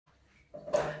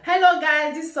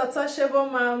guys, this is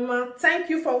Untouchable Mama. Thank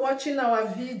you for watching our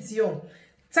video.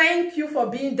 Thank you for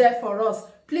being there for us.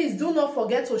 Please do not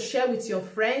forget to share with your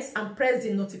friends and press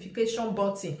the notification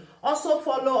button. Also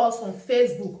follow us on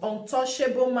Facebook,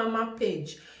 Untouchable Mama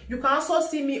page. You can also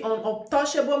see me on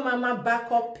Untouchable Mama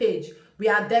backup page. We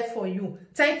are there for you.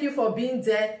 Thank you for being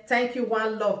there. Thank you,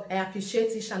 one love. I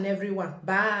appreciate each and everyone.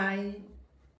 Bye.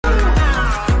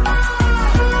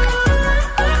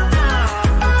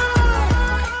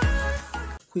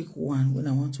 Quick one when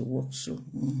I want to walk so.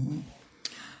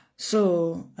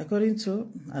 So, according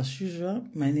to, as usual,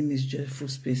 my name is Joyful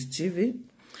Space TV.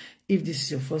 If this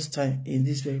is your first time in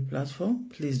this very platform,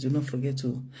 please do not forget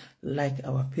to like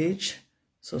our page,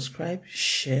 subscribe,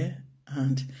 share,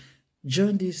 and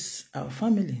join this our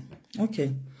family.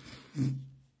 Okay.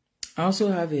 I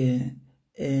also have a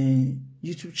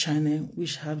YouTube channel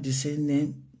which have the same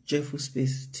name, Joyful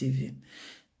Space TV.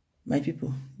 My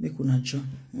people, make una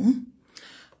join.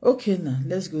 Okay, now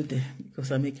let's go there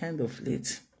because I'm a kind of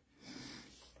late.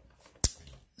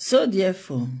 So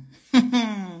therefore,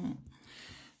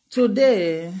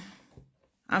 today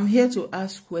I'm here to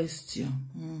ask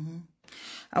question.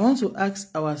 I want to ask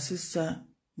our sister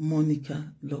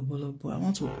Monica Lobolobo. I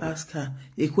want to ask her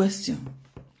a question.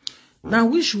 Now,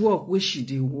 which work where she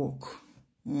dey work?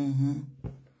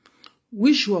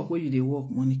 Which work where you dey work,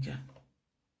 Monica?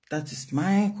 That is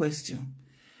my question.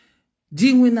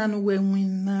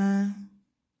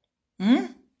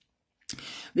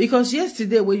 Because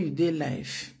yesterday when you did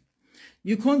live,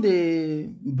 you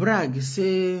can't brag,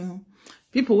 say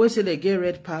people will say they get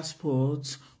red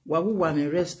passports, wawu wane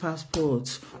red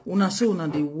passports, una say una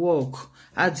they work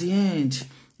at the end.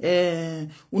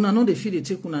 Una know they feel they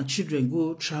take una children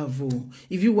go travel.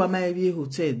 If you want my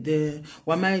hotel there,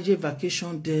 want my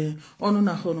vacation there,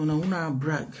 una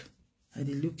brag. I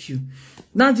dey look you.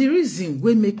 Now the reason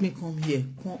wey make me come here,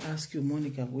 come ask you,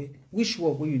 Monica, which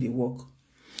work where you dey work?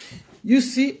 You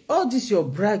see, all this your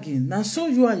bragging. Now so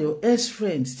you and your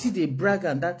ex-friend still dey brag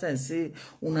and that time say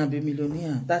una be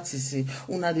millionaire. That is say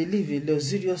una dey live a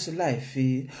luxurious life.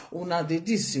 Una dey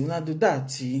this, una do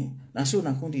that. Now so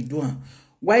una come dey do am.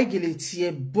 Why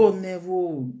geletier born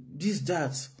never this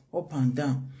that up and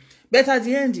down. But at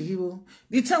the end,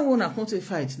 the time when una come to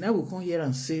fight, now we come here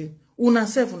and say una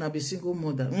self una be single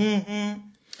mother.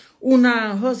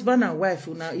 Una husband and wife,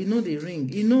 una you know the ring,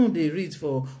 you know the read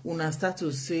for una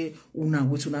status say una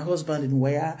with una husband in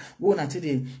where una take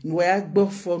the where go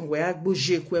phone where go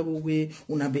we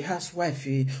una be housewife,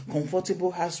 comfortable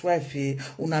housewife,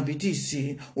 una be this,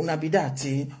 una be that.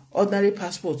 Ordinary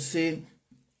passport say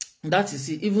that is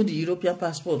it. Even the European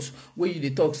passport where you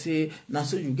dey talk say now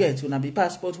so you get una be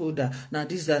passport holder. Now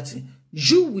this that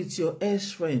you with your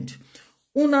ex-friend.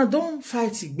 Una don't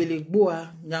fight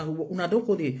Belegboa, una don't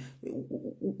call the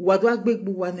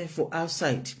Wadwagbegbuane for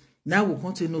outside. Now we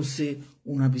want to know say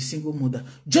una be single mother.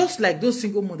 Just like those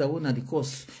single mother who are the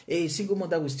cause. A single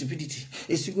mother with stupidity,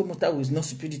 a single mother with no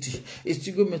stupidity, a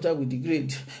single mother with the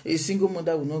grade, a single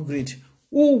mother with no grade.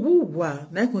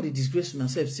 Now when they disgrace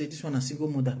themselves, say this one a single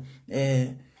mother.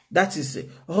 That is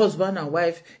husband and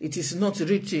wife. It is not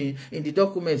written in the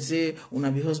document say una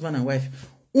be husband and wife.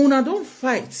 Una don't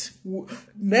fight.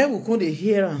 Then we come to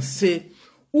hear and say,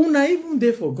 una even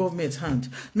there for government hand.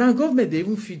 Now government they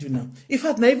even feed you now. In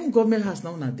fact, now even government has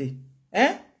now una day.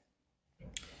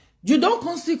 You don't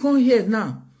constantly come here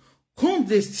now. Come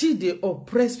they still they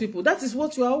oppress people. That is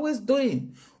what you are always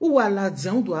doing. Who are lads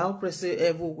do oppress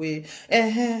everywhere.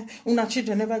 Una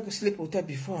children never go sleep hotel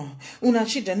before. Una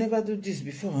children never do this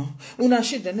before. Una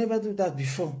children never do that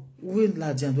before. When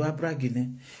lads do are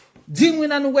bragging.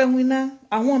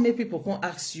 I want make people come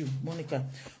ask you, Monica,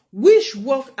 which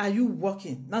work are you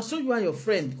working? Now, so you are your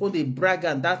friend, call they brag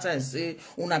and that and say,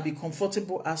 una be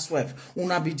comfortable as wife,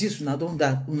 una be this, una don't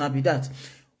that, una be that.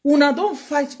 Una don't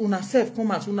fight una self,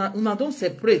 come out, una don't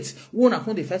separate, una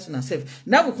come they fight una self.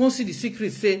 Now we can see the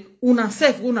secret, say, una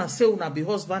self, una say, una be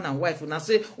husband and wife, una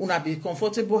say, una be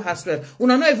comfortable housewife,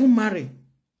 una not even marry.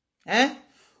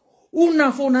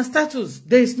 Una for una status,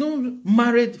 there is no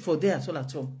married for there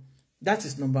at all. That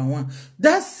is number one.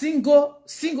 That single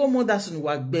mothers in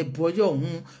work be boyo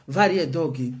vary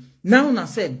doggy. Now una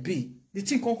say B. The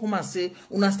thing come and say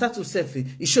una start to self.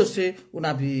 It shows say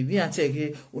una be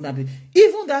una be.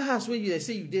 Even that house where you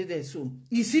say you did there so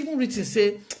it's even written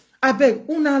say I beg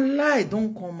una lie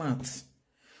don't come out.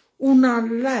 Una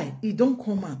lie it don't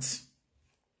come out.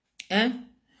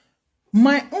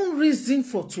 My own reason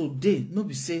for today no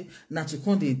be say na to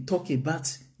come dey talk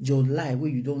about your lie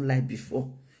where you don't lie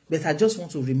before. But I just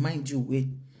want to remind you,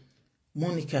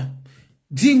 Monica,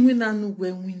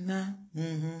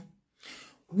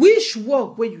 which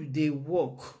work where you they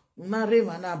work, Una rave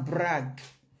and na brag.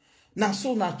 Na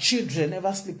so na children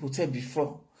never sleep hotel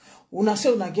before. Una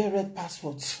say una get red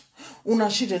passport. Una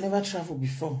children never travel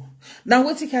before. Now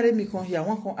wetin carry me come here, I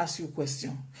wan come ask you a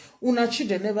question. Una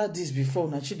children never this before,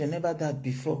 una children never that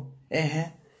before.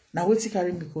 Now wetin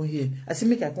carry me come here? I say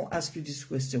make I come ask you this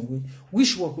question.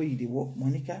 Which work where you dey work,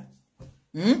 Monica?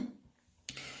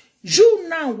 You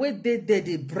now where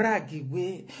they brag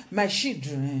away my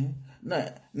children.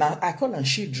 Now I call them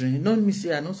children. Not me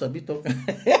say I know sabi talk.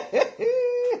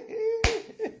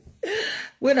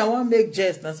 When I want make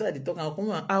jest, that's why I talk.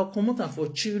 I'll come out for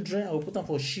children. I'll put them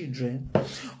for children,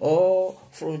 or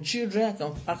from children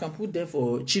I can put them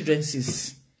for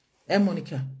children's.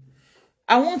 Monica,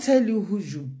 I won't tell you who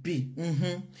you be.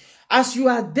 As you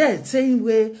are there saying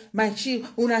where my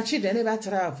una children never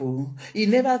travel, he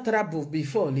never traveled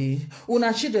before.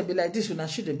 Una children be like this, una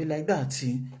children be like that.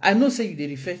 I know say you they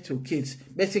refer to kids,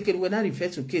 but when I refer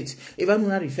to kids, if I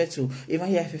not refer to, if I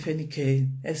have any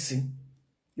case,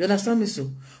 you understand me?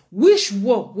 So, which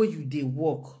work where you they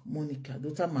work, Monica,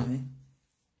 daughter mommy?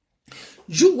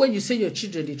 You when you say your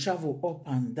children they travel up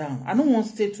and down. I don't want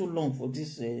to stay too long for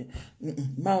this.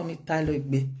 My only dialogue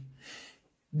be.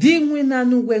 We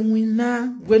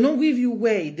don't give you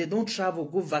way. They don't travel,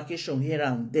 go vacation here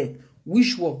and there.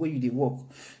 Which work where you they work?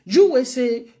 You will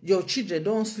say your children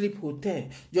don't sleep hotel.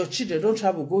 Your children don't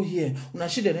travel, go here. Una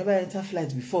children never enter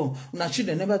flight before. Una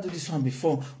children never do this one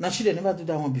before. Una children never do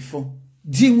that one before.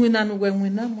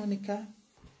 Monica.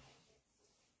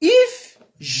 If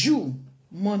you,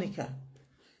 Monica,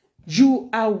 you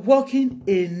are working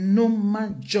a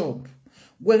normal job,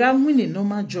 where I win a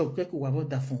normal job,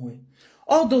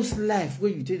 all those life where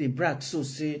you did a brag, so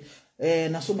say,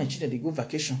 now so my children they go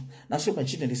vacation, now so my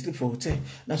children they sleep for hotel,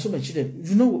 now so my children,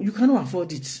 you know, you cannot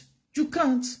afford it. You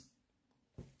can't.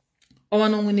 Or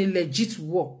when a legit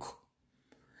work,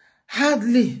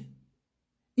 hardly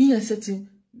in a setting.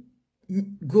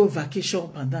 Go vacation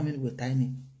pandemic with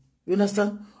tiny. You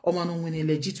understand? Or man when a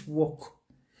legit work.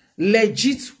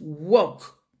 Legit work.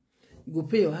 You go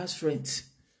pay your house rent.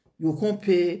 You go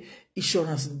pay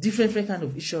insurance. Different kind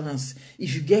of insurance.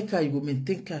 If you get car, you go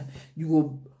maintain car. You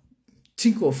go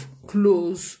think of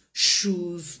clothes,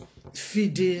 shoes,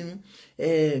 feeding,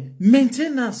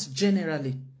 maintenance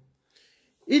generally.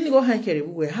 In go high care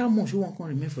everywhere, how much you want to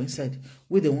remain for inside?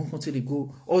 Where they want to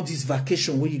go? All this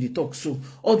vacation where you talk so,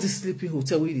 all this sleeping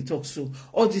hotel where you talk so,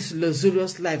 all this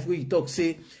luxurious life where you talk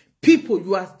say, people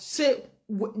you are saying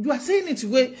it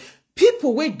where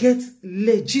people will get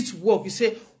legit work. You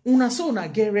say una so una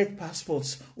get red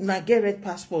passports, una get red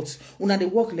passports, una they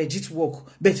work legit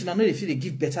work, but una know they feel they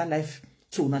give better life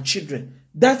to una children.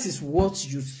 That is what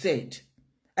you said.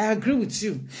 I agree with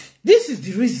you. This is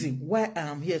the reason why I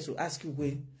am here to ask you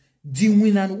where the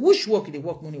winner, which work they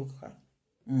work money.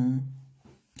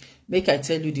 Make I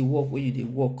tell you the work where you they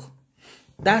work.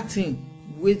 That thing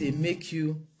where they make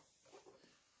you.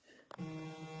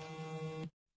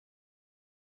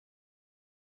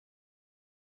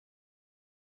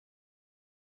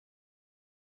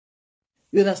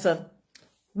 You understand?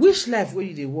 Which life where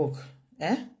you they work?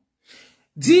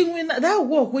 The winner, that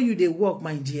work where you they work,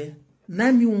 my dear.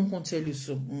 Now me won't tell you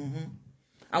so.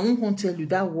 I won't tell you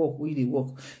that work where they work.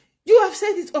 You have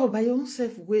said it all by your own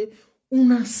self where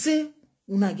una say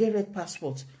una get red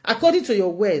passport. According to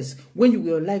your words when you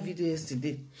were on live video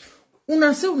yesterday.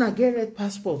 Una say una get red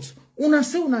passport. Una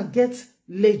say una get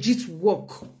legit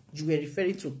work. You were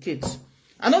referring to kids.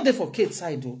 I'm not there for kids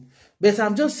side though. But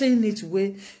I'm just saying it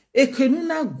where because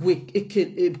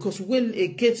when a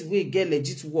kid will get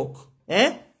legit work.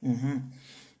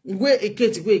 Where a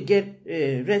kid will get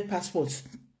red passports,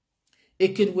 a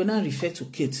kid will not refer to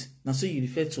kids. Now, so you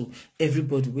refer to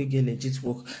everybody will get legit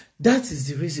work. That is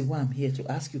the reason why I'm here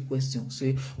to ask you questions.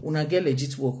 So, una get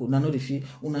legit work, una know the feel,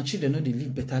 una children know they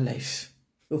live better life.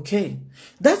 Okay,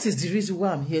 that is the reason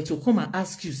why I'm here to come and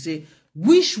ask you. Say,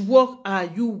 which work are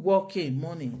you working,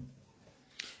 morning?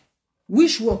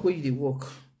 Which work where you they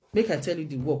work? Make I tell you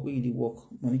the work where you they work,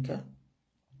 Monica.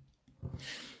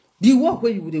 The work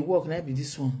where you would work now be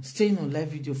this one. Staying on live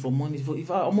video for morning for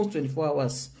if almost 24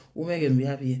 hours. Women we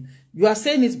have here. You are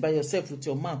saying it by yourself with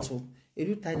your mouth.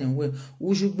 You tiny and well.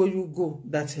 Who should go you go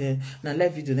that na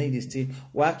live video now you stay.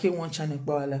 Wake one channel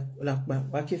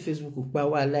wake Facebook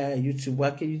wala YouTube,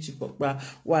 wake YouTube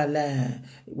wala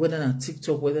whether na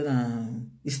TikTok, whether na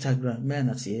Instagram, man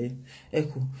at here.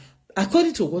 Echo.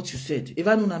 According to what you said, if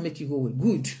I do not make you go away,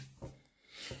 good.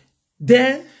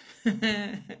 Then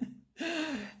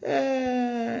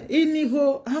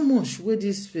Inigo, how much will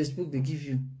this Facebook they give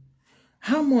you?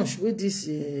 How much will this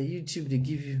YouTube they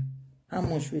give you? How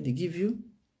much will they give you?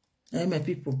 My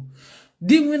people,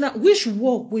 Which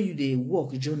work where you they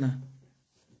work, Jonah?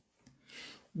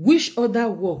 Which other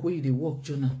work where you they work,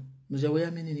 Jonah? Where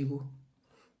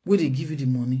they give you the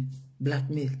money?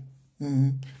 Blackmail.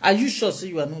 Are you sure so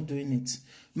you are not doing it?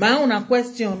 My own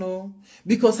question, no.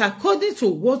 Because according to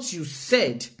what you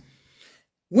said,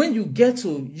 when you get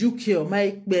to UK or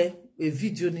my a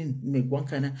video make one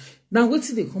kind of now what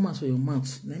did they come out of your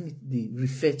mouth? Let me they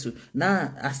refer to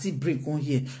now. I see break on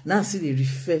here. Now I see they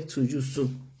refer to you. So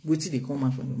what did they come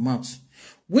out from your mouth?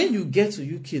 When you get to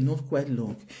UK, not quite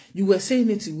long, you were saying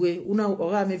it way. Una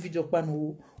ora me video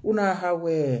pano. Una how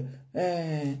wale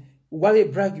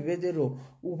brag vedero.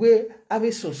 We have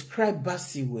a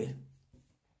subscribers we.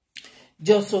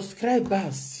 Just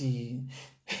subscribers.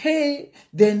 Hey,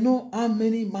 they know how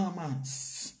many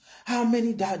mamas, how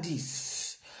many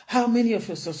daddies, how many of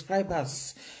your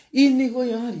subscribers. Every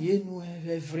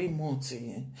month.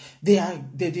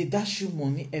 They dash you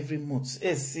money every month.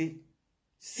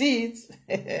 See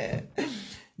it?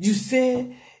 You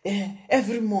say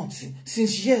every month,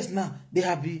 since years now, they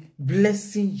have been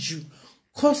blessing you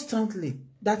constantly.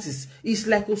 That is, it's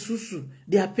like Osusu.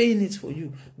 They are paying it for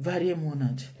you. Very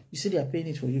monad. You say they are paying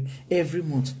it for you every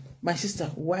month. My sister,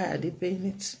 why are they paying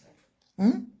it?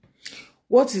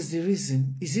 What is the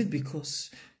reason? Is it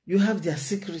because you have their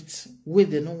secrets where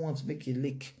they don't want to make a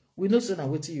leak? We know so now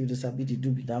waiting you disagree to do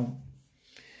be down.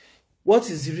 What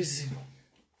is the reason?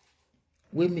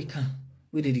 Where maker,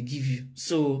 where did they give you?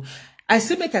 So I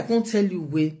say make I can't tell you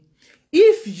where.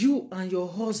 If you and your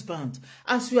husband,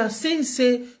 as you are saying,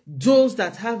 say those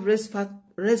that have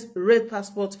red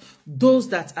passport, those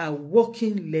that are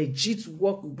working legit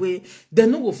work way, they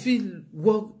no go feel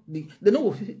work. They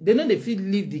no they feel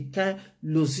live the kind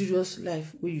luxurious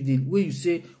life where you did, where you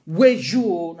say where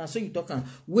you now so you talking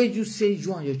where you say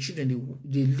you and your children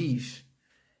they live.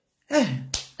 I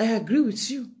agree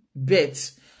with you, but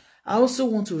I also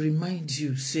want to remind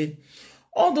you, say.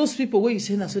 All those people where you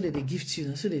say, so that they gift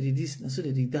you, so that they this, so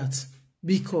that they that.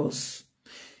 Because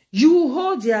you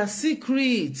hold their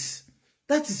secrets.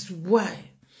 That is why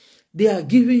they are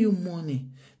giving you money.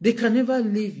 They can never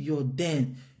leave your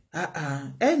den.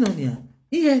 Your den.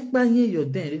 They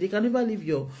can never leave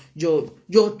your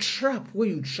trap where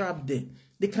you trap them.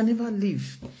 They can never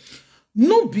leave.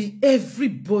 Not be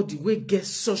everybody will get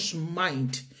such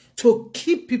mind to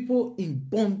keep people in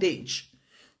bondage.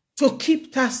 To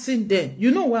keep tasking them.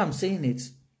 You know why I'm saying it?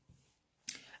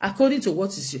 According to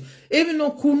what is you. Even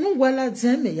though kunu wala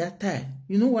zeme yatai.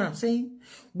 You know what I'm saying?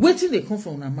 Wait till they come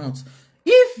from their mouth.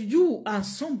 If you and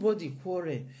somebody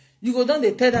quarrel, you go down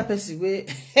the tell that person way.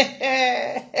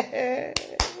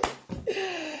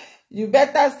 You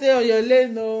better stay on your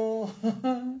lane, no.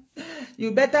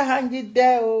 You better hang it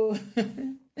there, oh.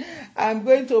 I'm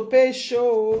going to pay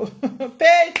show.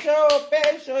 Pay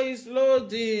show is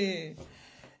loading.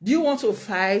 Do you want to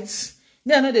fight?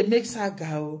 They are not they make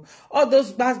saga. All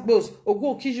those bad boys.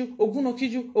 Ogun kiju, ogun no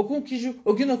kiju, ogun kiju,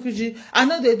 ogun no kiju. I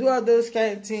know they do all those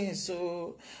kind of things.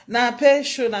 So now pay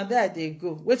show, now there they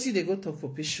go. Wait till they go talk for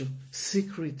pay show.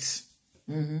 Secrets.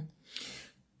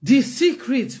 The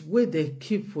secret where they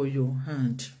keep for your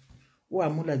hand. Wa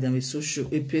mula them a social,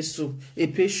 a pay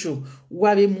show.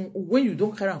 When you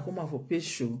don't carry and come out for pay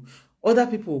show, other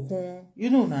people will come,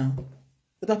 you know now.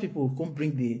 Other people will come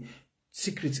bring the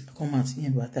secret come out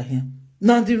here and here.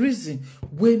 Now the reason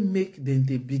we make them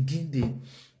they begin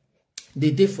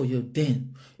the day for your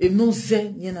den. If no say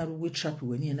you na we trap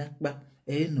when you no,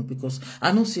 because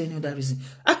I don't see any other reason.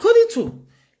 According to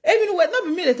even when not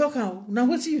be me they talk now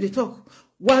what you they talk.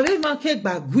 Whatever man cake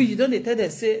back you don't they tell them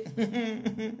say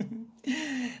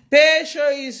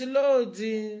Pesho is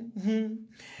loading.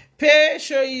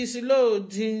 Pesho is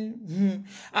loading.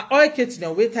 I always get in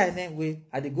a wait time anyway.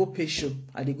 I dey go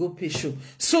pesho.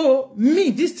 So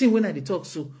me, this thing when I dey talk,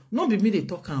 so not be me they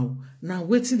talk out. Now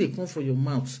waiting they come for your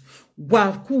mouth.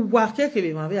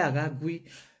 Keke ma be agagui.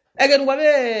 Again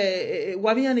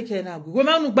wabi yani ke na agui. We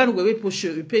ma nu gbanu we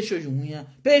pesho yunya.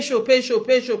 Pesho.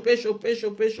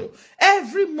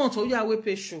 Every month oh yeah we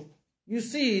pesho. You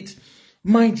see it,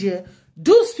 my dear.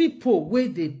 Those people where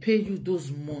they pay you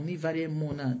those money very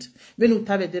monad. When you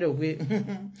have it away,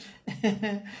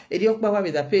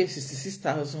 they pay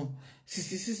 66,000.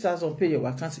 66,000 pay your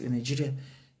account in Nigeria.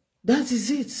 That is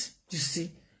it. You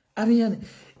see, I mean,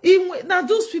 now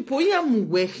those people here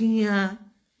working here.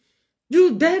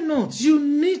 You dare not. You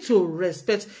need to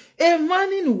respect a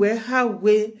man in where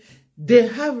they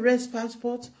have red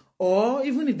passport, or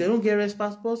even if they don't get red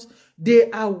passports,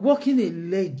 they are working a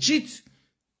legit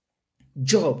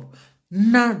job.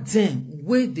 Now then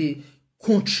where they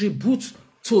contribute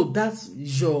to that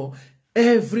your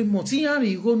every month.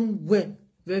 You go where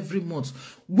every month.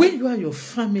 When you and your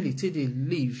family till they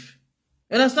live.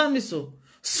 You understand me so?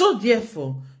 So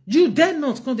therefore, you dare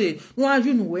not come there. No,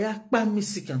 you know where I'm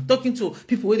Mexican talking to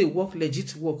people where they work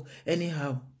legit work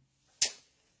anyhow.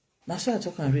 That's why I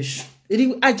talk and rich.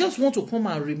 I just want to come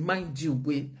and remind you,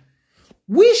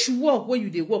 which work where you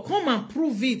they work, come and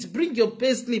prove it. Bring your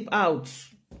pay slip out.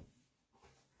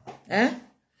 Eh?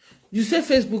 You say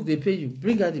Facebook they pay you.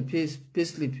 Bring out the pay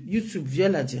slip. YouTube,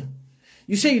 Violadia.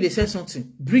 You say they say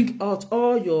something. Bring out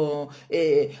all your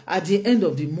at the end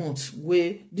of the month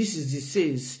where this is the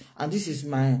sales and this is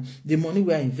the money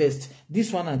where I invest.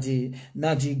 This one at the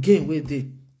gain where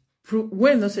they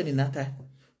when not saying that time.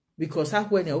 Because how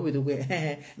when over the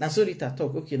way now so Rita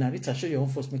talk. Okay, now Rita show your own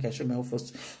first, make I show my own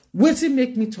first. Wait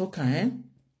make me talk now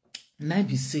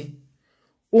be say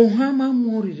Ohama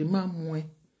mori remamwe.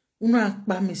 Una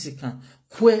akpa Mexican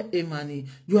where emani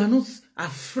you are not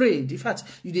afraid. In fact,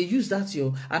 you they use that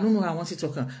your I don't know how I want to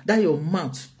talk that your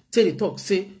mouth tell they talk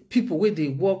say people where they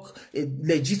work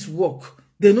legit work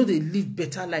they know they live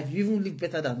better life. You even live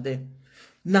better than them.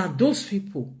 Now those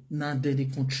people now they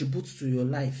contribute to your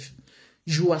life.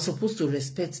 You are supposed to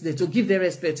respect them, to give them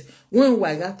respect. When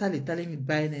wagata le telling me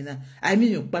buying I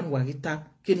mean your pan wagita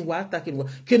can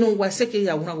waseke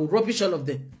ya una will rubbish all of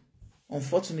them.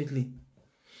 Unfortunately,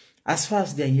 as far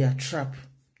as they are in your trap,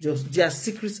 just their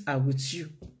secrets are with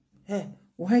you. Hey,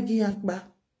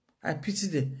 I pity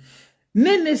them.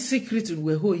 Nene secret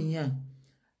we ho in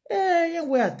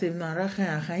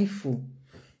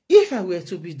if I were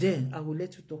to be there, I will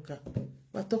let you talk.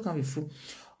 But talk and be fool.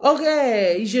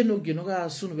 Okay, you know,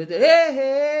 soon be there.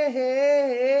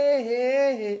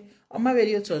 Hey. I'm not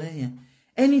very turn here.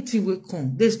 Anything will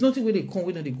come. There's nothing where they come,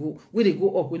 where they go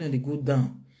up, where they go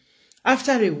down.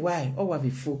 After a while, all will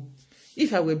be full.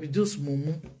 If I were be those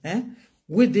mumu,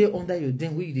 where they under your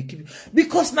den, where they keep you.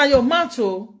 Because now your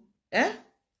motto,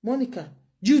 Monica,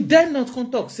 you dare not come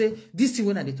talk, say this thing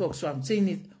when I talk, so I'm saying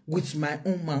it with my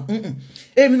own mouth.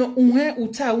 Hey,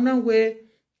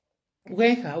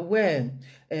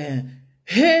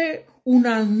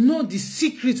 una know the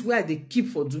secret where they keep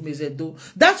for Dumezedo.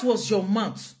 That was your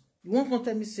mouth. You won't come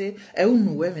tell me say,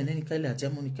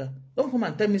 Monica. Don't come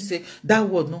and tell me say that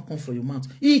word not come from your mouth.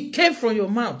 It came from your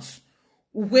mouth.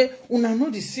 Where una know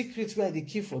the secret where they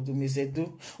keep for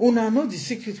Dumezedo. Una know the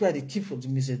secret where they keep for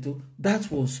Dumezedo.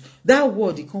 That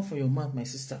word it come from your mouth, my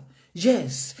sister.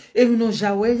 Yes, even no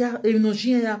jaweya, even no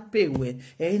jiya pay where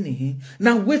anything.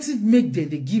 Now waiting make them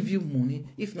they give you money.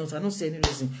 If not, I don't see any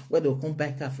reason why they'll come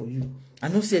back here for you. I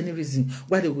don't see any reason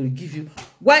why they will give you.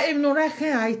 Why even no right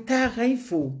here I tag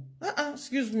info.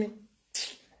 Excuse me.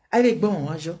 I like bon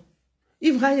wajo.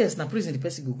 If highest na prison the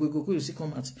person go you see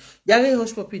come out. Yare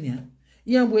hush opinion.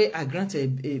 Yeah, way I grant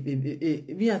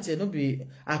me not be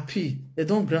happy. They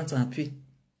don't grant an happy.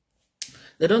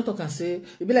 They don't talk and say,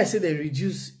 it be like say they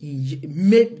reduce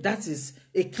that is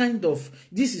a kind of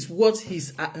this is what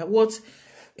he's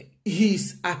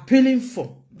appealing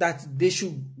for, that they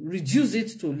should reduce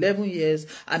it to 11 years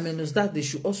and minus that they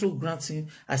should also grant him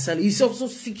asylum. He's also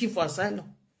seeking for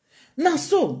asylum. Now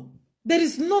so there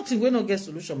is nothing we not get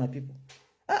solution, my people.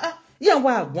 Yeah,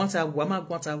 why I want to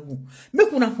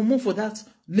make una come for that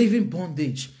living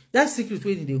bondage. That secret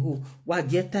way in the hole, why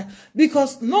get that?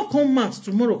 Because no come out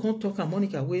tomorrow come talk and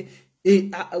Monica why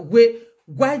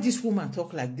this woman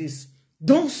talk like this?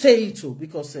 Don't say it too,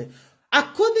 because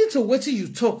according to what you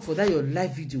talk for that your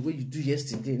live video where you do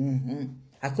yesterday,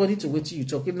 according to what you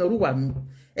talk, now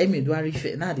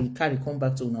they carry come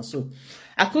back to una. So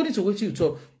according to what you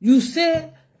talk, you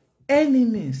say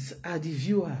enemies are the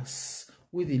viewers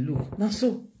with the look. Now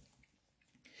so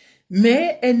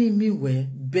may enemy were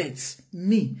bet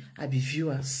me I be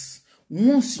viewers.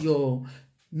 Once your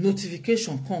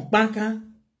notification come back,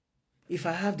 if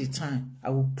I have the time, I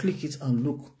will click it and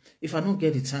look. If I don't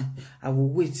get the time, I will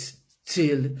wait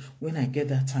till when I get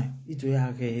that time. It will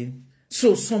again.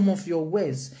 So some of your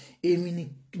words,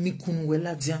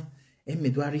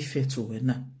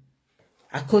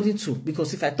 according to,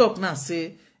 because if I talk now,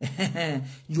 say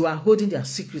you are holding their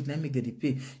secret, let me get the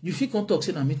pay. You feel can't talk,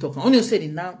 say na me talk. Only you said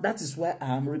it now. That is why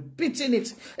I am repeating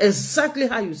it exactly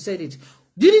how you said it.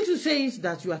 Didn't you say it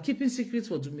that you are keeping secrets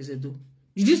for Dumezedo?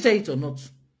 Did you say it or not?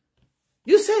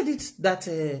 You said it that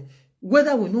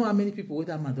whether we know how many people with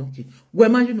that man donkey, where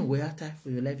man you know where I type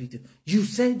for your live video. You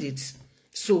said it.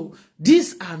 So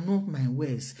these are not my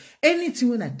words. Anything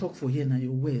when I talk for here now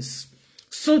your words.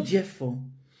 So therefore,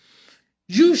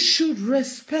 you should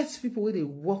respect people where they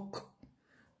work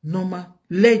normal,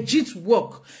 legit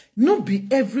work. Not be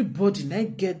everybody now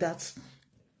get that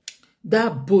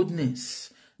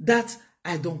boldness, that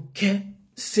I don't care,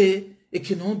 say it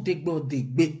cannot dig but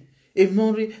dig. If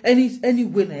not any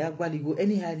way na yagbali go,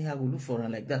 anyhow go look for her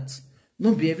like that.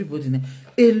 Not be everybody now.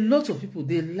 A lot of people,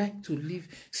 they like to live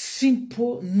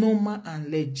simple, normal,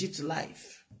 and legit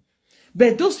life.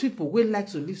 But those people will like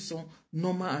to live some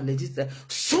normal and legit life.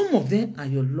 Some of them are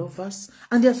your lovers,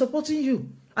 and they are supporting you.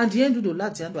 And the end of the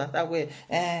last end of that way,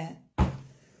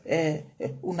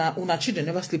 una children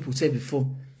never sleep with her before.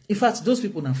 In fact, those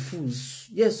people are fools.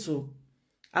 Yes, so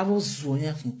I was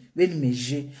when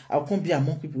measure. I'll come be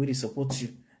among people where they support you.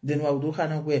 Then I would do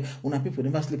kind of where una people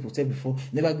never sleep with her before,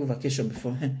 never go vacation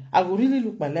before. I will really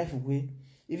look my life away.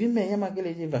 Even me, I'm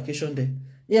going to vacation there.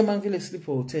 Yeah, man, going to sleep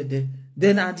for hotel there.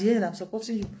 Then at the end, I'm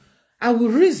supporting you. I will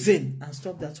reason and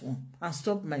stop that one and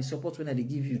stop my support when I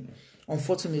give you.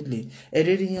 Unfortunately,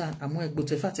 I'm going to go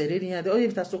to fact.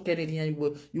 If that's okay,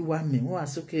 you want me. Oh,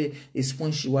 it's okay. A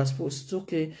sponge you was supposed to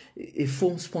okay. A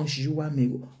foam sponge you want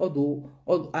me. Although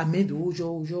I made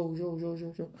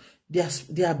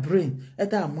their brain.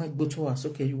 Either I'm going to go to us.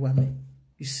 Okay, you want me.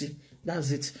 You see, that's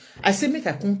it. I say make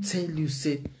I can't tell you.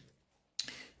 Say,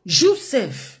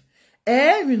 Joseph.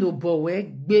 Mi no bowe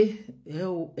gbe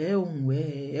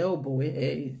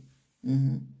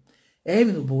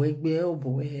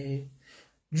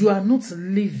you are not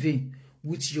living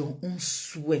with your own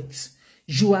sweat.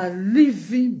 You are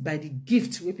living by the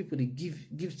gift where people they give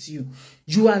to you.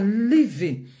 You are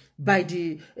living by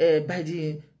the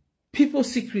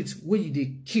people's secrets where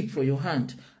they keep for your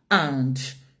hand and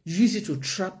use it to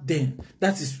trap them.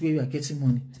 That is where you are getting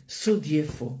money. So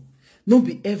therefore, not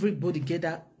be everybody get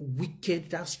that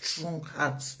wicked, that strong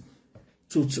heart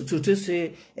to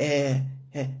say,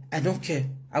 I don't care.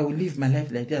 I will live my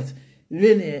life like that.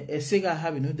 When a cigar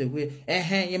have the way,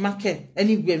 you might care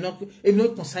anywhere,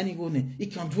 not concerning going, he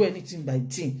can do anything by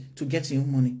thing to get your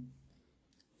money.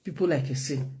 People like I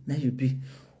say, now you be.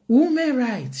 Women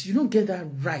rights, you don't get that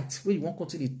right where you won't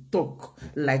continue to talk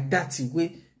like that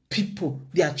way. People,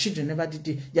 their children never did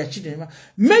it. Their children never.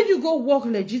 May you go work,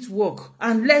 legit work,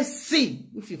 and let's see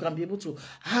if you can be able to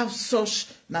have such.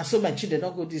 Now, so my children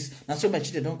don't go this. Now, so my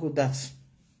children don't go that.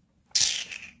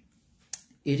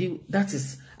 That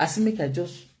is. I say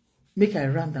make I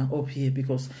round down up here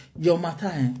because your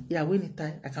matter. Yeah, when it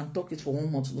I can talk it for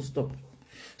 1 month. No stop.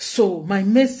 So my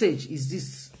message is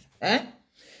this.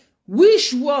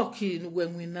 Wish working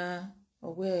when we na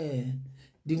aware.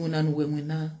 The one when we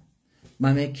na.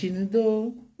 Mame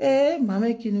kinudo,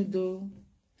 mame kinudo,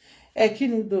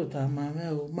 kinudo ta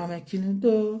mame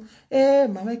kinudo,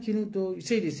 mame kinudo. You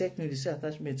say the second, you say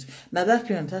attachment. Now that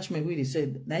kind of attachment we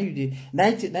said, now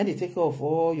they take off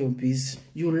all your piece.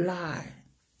 You lie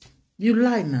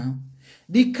now.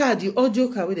 The card, the audio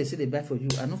card where they say they buy for you,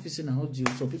 I don't say na audio.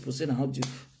 Some people say na audio,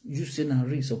 you say na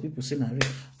real. Some people say na real.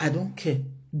 I don't care.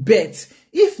 But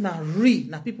if na real,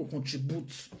 na people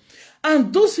contribute.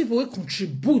 And those people will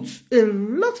contribute. A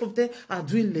lot of them are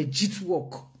doing legit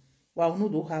work. Well, no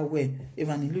do how well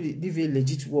even live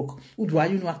legit work. Who do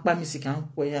you know akpa music and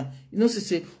where you know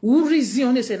say who reason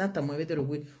only say not time whether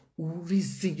way who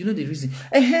reason you know the reason.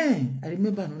 I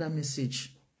remember another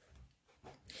message.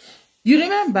 You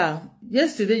remember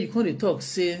yesterday you come to talk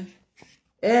say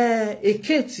a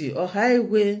Katie or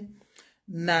highway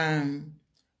na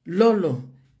Lolo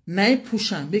na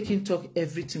push and make him talk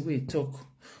everything we talk.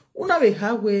 Una we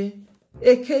highway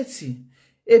a Katie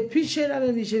a picture that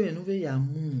we share no ya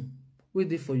moon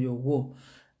wait for your war.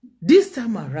 This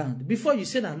time around, before you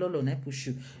say na Lolo na push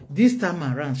you, this time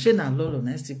around, say na Lolo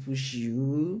na still push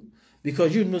you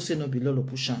because you know say no be Lolo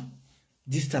push am.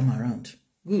 This time around,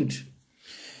 good.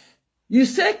 You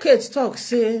say Kate talk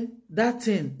say that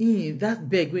thing, that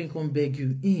beg when come beg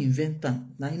you, he invent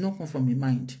am. Now you not come from your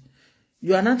mind.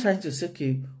 You are not trying to say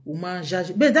okay, woman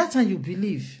judge, but that time you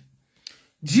believe.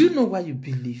 Do you know why you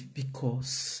believe?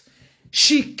 Because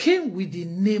she came with the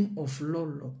name of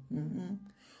Lolo.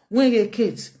 When you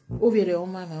Kate over there, oh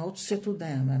mama, how to settle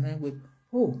down, mama.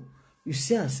 Oh, you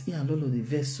see as in Lolo the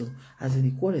vessel as in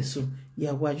the quarter. So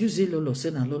yeah, why you say Lolo say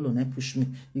na Lolo na push me?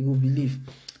 You will believe.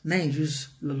 Now you use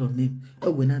Lolo name.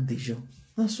 Oh, we're not deja.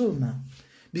 Not so now,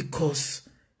 because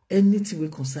anything we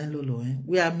concern Lolo,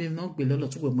 we are may not be Lolo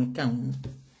to when count.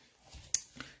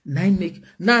 Now make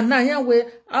yeah we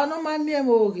I no man me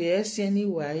mo yes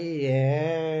anyway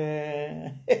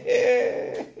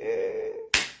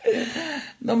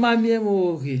no man me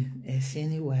mo yes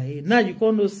anyway. Now you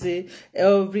can't say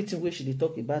everything we should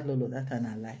talk about Lolo that and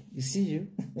a lie. You see you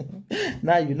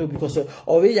now you know because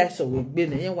already I saw we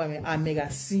been here I mega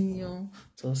senior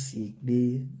to see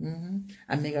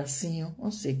I mega senior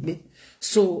on see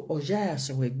so oja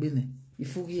so we been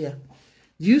if you hear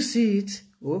you see it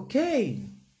okay.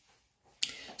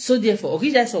 So therefore,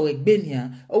 Orija so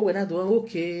Egbenia, oh, when I do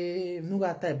okay, no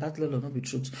got type about Lolo, not be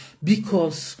truth.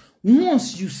 Because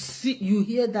once you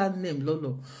hear that name,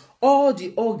 Lolo, all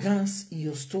the organs in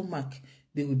your stomach,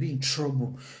 they will be in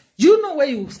trouble. You know where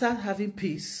you will start having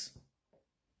peace?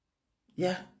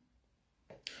 Yeah.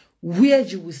 Where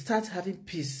you will start having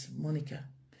peace, Monica,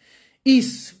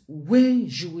 is when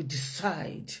you will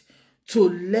decide to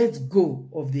let go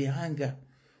of the anger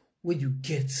when you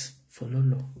get for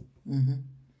Lolo.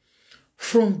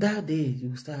 From that day, you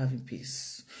will start having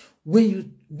peace.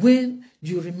 When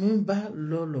you remember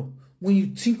Lolo, when you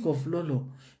think of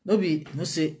Lolo, no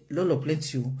say Lolo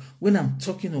plenty you. When I'm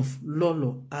talking of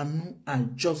Lolo, I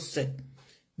just said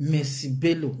Mercy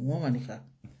Bello, Monica.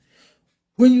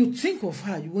 When you think of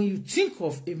her, when you think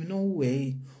of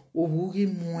Eminowe or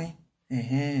Wugimwe,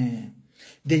 then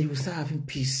you will start having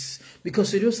peace.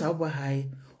 Because you don't high,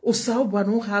 or Sauba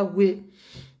no highway.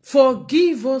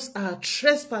 Forgive us our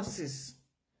trespasses,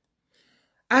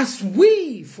 as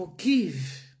we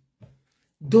forgive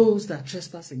those that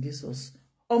trespass against us.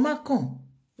 Omakon,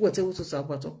 whatever to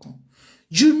Sauba.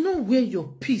 You know where your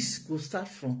peace will start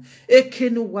from.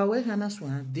 Ekeno wawe hanas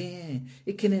wanden.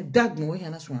 Ekene dagno we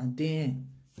hanas wanden.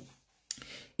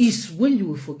 Is when you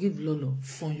will forgive Lolo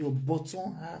from your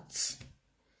bottom heart.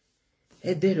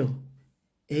 Edero,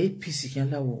 peace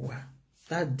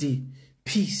that day,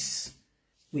 peace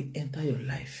will enter your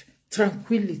life.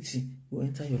 Tranquility will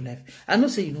enter your life. I know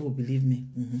say you know believe me.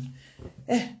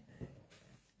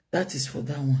 That is for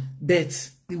that one.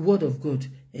 But the word of God,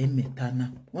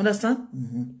 metana.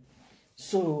 Understand?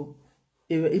 So,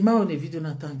 if my own video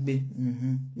not thank me,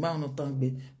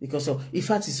 because in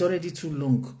fact it's already too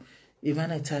long.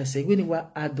 Even I tell say when you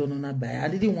I don't know by, I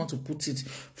didn't want to put it.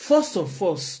 First of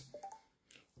all,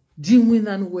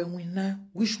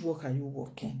 which work are you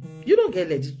working? You don't get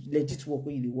legit work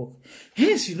where you work.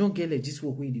 Hence, you don't get legit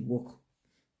work where you work.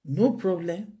 No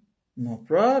problem. No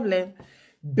problem.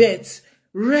 But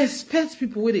respect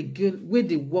people where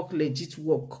they work legit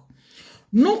work.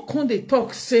 No can they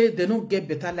talk, say they don't get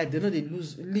better life, they know they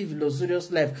live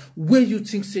luxurious life where you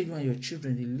think say you and your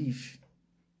children they live.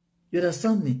 You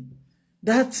understand me?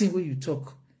 That thing where you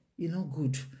talk, not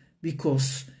good.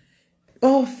 Because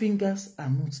all fingers are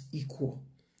not equal.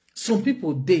 Some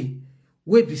people they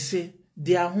where be say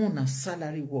their own a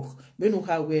salary work. We know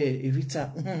how where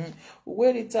Rita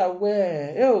where Rita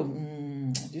where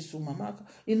this woman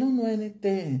you don't know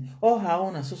anything. All her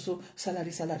own a so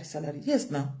salary. Yes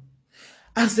now.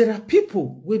 As there are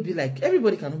people will be like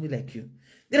everybody cannot be like you.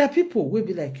 There are people will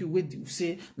be like you where you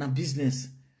say na business.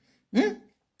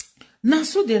 Now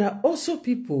so there are also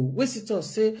people where sit or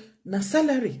say na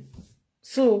salary.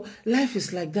 So life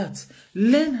is like that.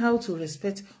 Learn how to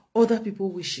respect other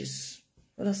people's wishes.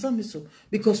 Understand me so?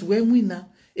 Because when we now,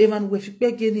 even we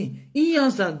begini,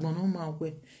 iyan zagbono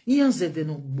mawe, iyan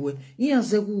zedeno boy, iyan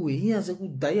zeguwe, iyan zegu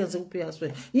die, iyan zegu pay as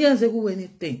well, iyan zegu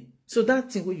anything. So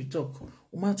that thing where you talk,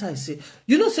 no matter I say,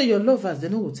 you don't say your lovers, they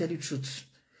know will tell you truth.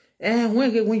 And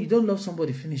when you don't love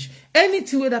somebody, finish.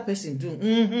 Anything where that person do,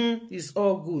 is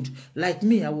all good. Like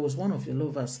me, I was one of your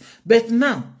lovers. But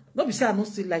now, not be say I don't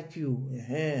still like you.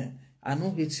 I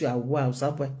don't hate you. I wow,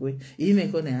 you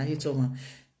make on I hate someone.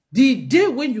 The day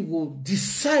when you will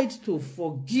decide to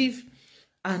forgive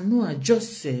and no, I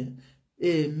just say,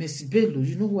 Mercy Bello,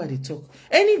 you know why they talk.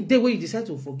 Any day when you decide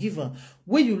to forgive her,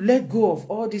 when you let go of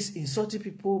all these insulting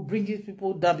people, bringing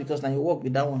people down, because now you work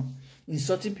with that one,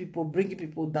 insulting people, bringing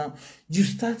people down, you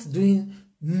start doing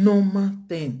normal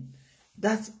thing.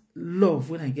 That love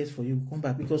when I get for you come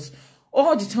back, because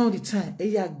all the time,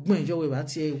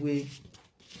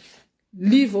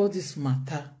 leave all this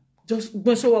matter. Just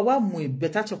when so wa more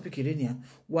better topic in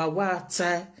wa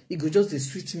tie it go just the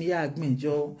sweet me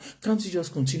yo. Can't you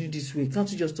just continue this way? Can't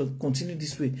you just continue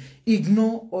this way?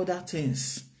 Ignore other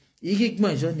things.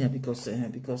 Ignore Jonia because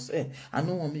I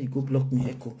don't want me to go block me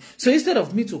echo. So instead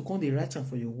of me to come the writer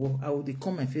for your work, I will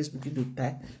come my Facebook into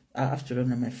type after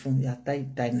on my phone. Yeah,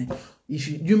 type. If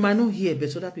you might not hear,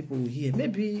 but other people will hear.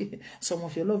 Maybe some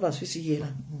of your lovers will see here.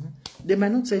 They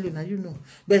might not tell you now, you know.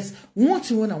 But one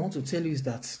thing I want to tell you is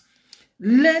that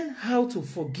learn how to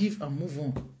forgive and move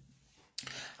on.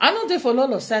 I know they for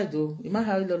Lolo side though. You might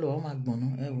have Lolo on my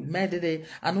bono.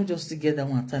 I know just to get that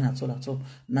one time at all.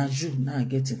 Now you now I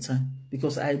get in time.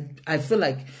 Because I feel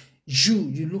like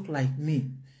you look like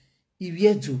me. If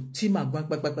you do, Tima back.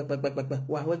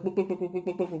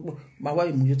 My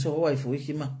wife mujoto wife for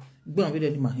him. But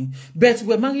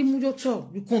when marry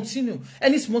mujoto, you continue.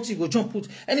 Any small thing you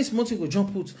go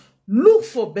jump put. Look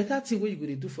for better thing what you going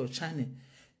to do for China.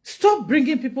 Stop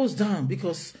bringing people down,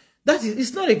 because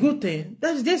it's not a good thing.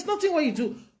 There's nothing what you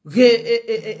do.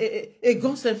 a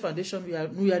God sent foundation we are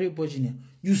budgeting.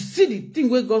 You see the thing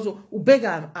where God ubeg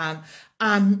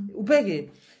and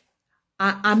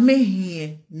may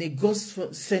here ne God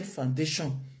sent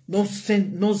foundation. No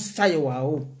say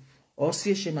wow or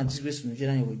see shame and disgrace no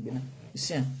general you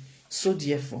see. So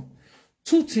therefore,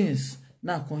 two things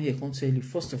now come here come tell you.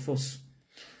 First of all,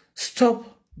 stop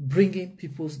bringing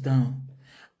people down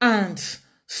and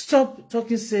stop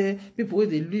talking say people where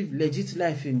they live legit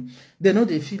life in they know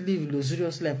they feel live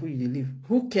luxurious life where they live.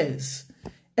 Who cares?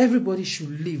 Everybody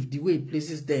should live the way it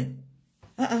pleases them.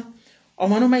 Or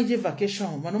man no mind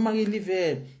vacation, man no mind live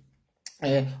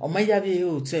or mind have a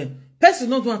hotel. Person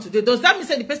not do it today. Does that mean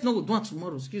say the person not go do it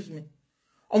tomorrow? Excuse me.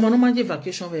 Or man no mind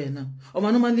vacation where now. Or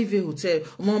man no mind live a hotel.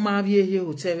 Or man no mind have a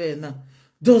hotel where now.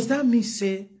 Does that mean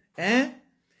say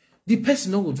the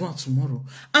person not go do it tomorrow?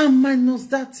 And minus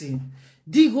that thing.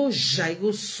 Digo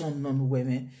jaigo son non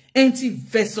women anti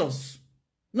versus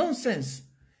nonsense.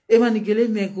 Emanigele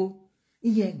mego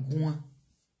iye gwa.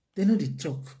 They know the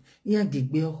talk. Iye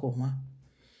gegbe okoma.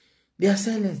 They are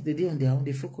silent. They on their own.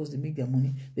 They focus. They make their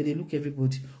money. They look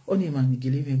everybody. Oni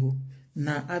emanigele mego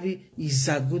na abi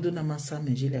izagodo na masa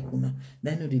mejele kuna.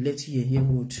 They know they let you hear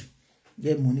word.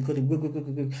 Get money. Cause they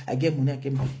go. I get money. I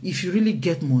get money. If you really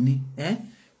get money,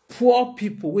 poor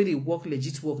people where they work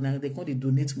legit work now, they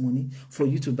donate money for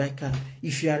you to buy car.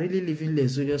 If you are really living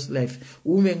luxurious life,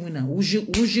 women winner,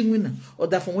 winner, or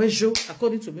that from where Joe,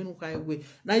 according to me, way.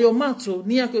 Now your man to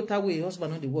near way,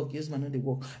 husband on the work, yes, man on the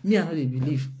work. Me, I know they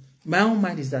believe. My own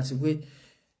mind is that way.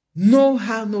 No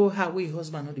how way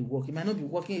husband on the work. He might not be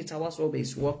working 8 hours, but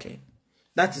he's working.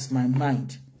 That is my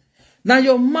mind. Now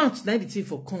your mouth, now the thing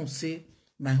for come say.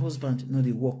 My husband know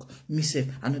the work. Myself,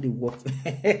 I know the work.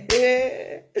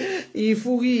 If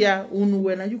we are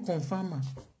when you confirm,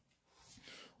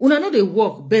 una know the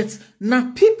work, but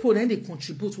now people then they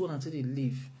contribute one until they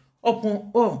leave. Upon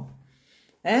all,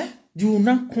 you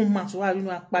not come out while you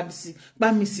know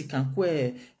bamisi can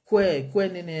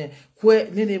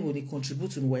nene will they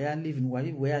contribute to where you living, where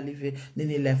you live,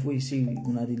 nene life where you say you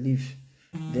know they live.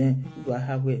 Then you go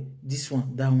have where this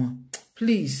one, that one.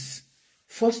 Please,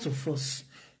 first of all.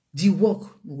 The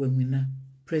work when we now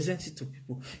present it to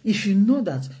people. If you know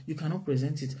that you cannot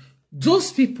present it,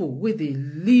 those people where they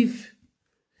live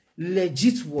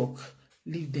legit work,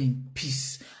 live them in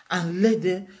peace and let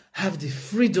them have the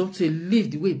freedom to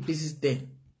live the way it pleases them.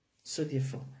 So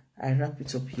therefore, I wrap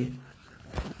it up here.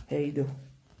 Here you go.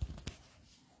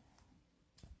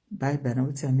 Bye bye.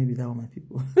 Now tell maybe that one my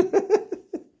people.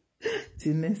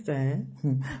 Till next time.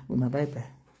 Bye bye.